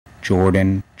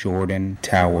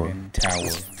JordanTower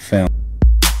film.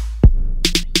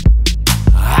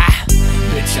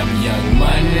 Bitch, I'm young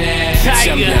money.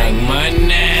 Bitch, I'm young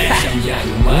money. Bitch, I'm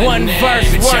young money. One verse,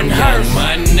 one hearse.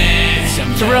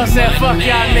 T-raww said, fuck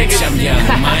y'all niggas. Bitch, I'm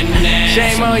young money.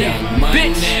 Shame on you,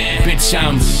 bitch. Bitch,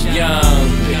 I'm young.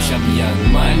 Bitch, I'm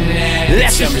young money.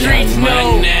 Let the streets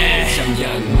know. Bitch, I'm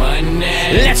young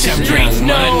money. Let the streets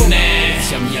know.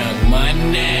 Bitch, I'm young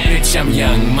money. Bitch, I'm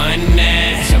young money.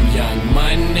 Bitch, I'm young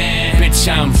money. Bitch,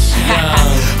 I'm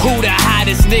young. Who the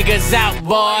hottest niggas out,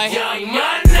 boy? Young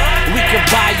money. We could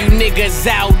buy you niggas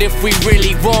out if we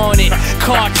really want it.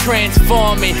 Car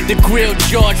transforming, the grill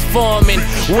George Foreman.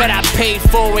 What I paid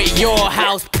for at your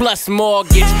house plus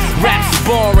mortgage. Rap's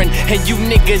boring, and you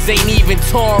niggas ain't even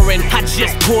touring. I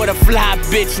just bought a fly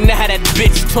bitch, now that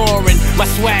bitch touring. My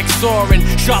swag soaring,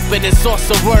 sharper than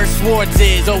sorcerer swords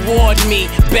is. Award me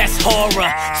best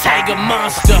horror, Tyga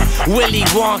monster, Willy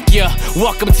Wonka.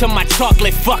 Welcome to my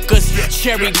chocolate fuckers.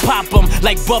 Cherry pop 'em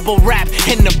like bubble wrap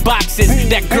in the boxes.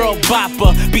 That girl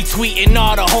bopper be tweeting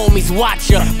all the homies watch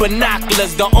her.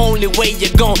 Binoculars the only way you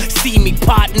gon' see me,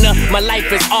 partner. My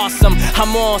life is awesome,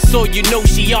 I'm on so you know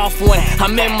she off one.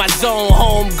 I'm in my zone,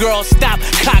 home girl, stop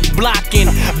cock blocking.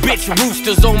 Bitch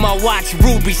roosters on my watch,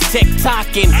 rubies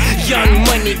tick-tocking. Young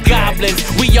money goblins,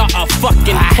 we are a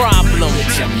fucking problem.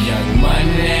 Bitch, I'm young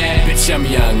money. Bitch, I'm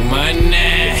young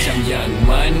money. Bitch, I'm young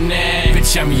money.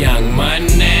 Bitch, I'm young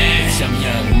money. Bitch, I'm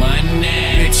young money.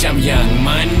 Bitch, I'm young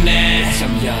money. Bitch,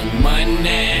 I'm young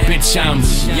money. Bitch, I'm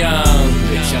young.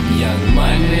 Bitch, I'm young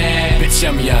money. Bitch,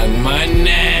 I'm young money.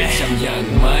 Bitch, I'm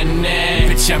young money.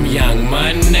 Bitch, I'm young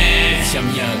money. Bitch,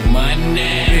 I'm young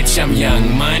money. Bitch, I'm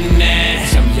young money.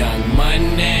 Bitch, I'm young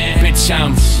money. Bitch,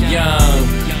 I'm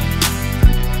young.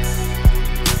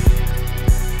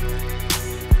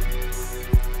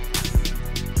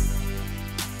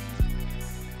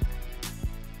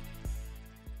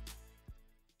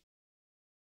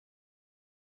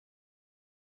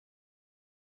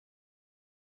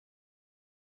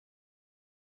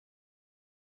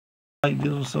 Like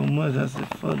this was so much, I said,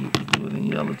 fuck it, let's do it in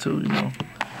yellow too, you know.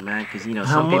 Man, cause you know,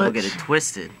 How some people much? get it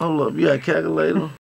twisted. Hold up, you got a calculator?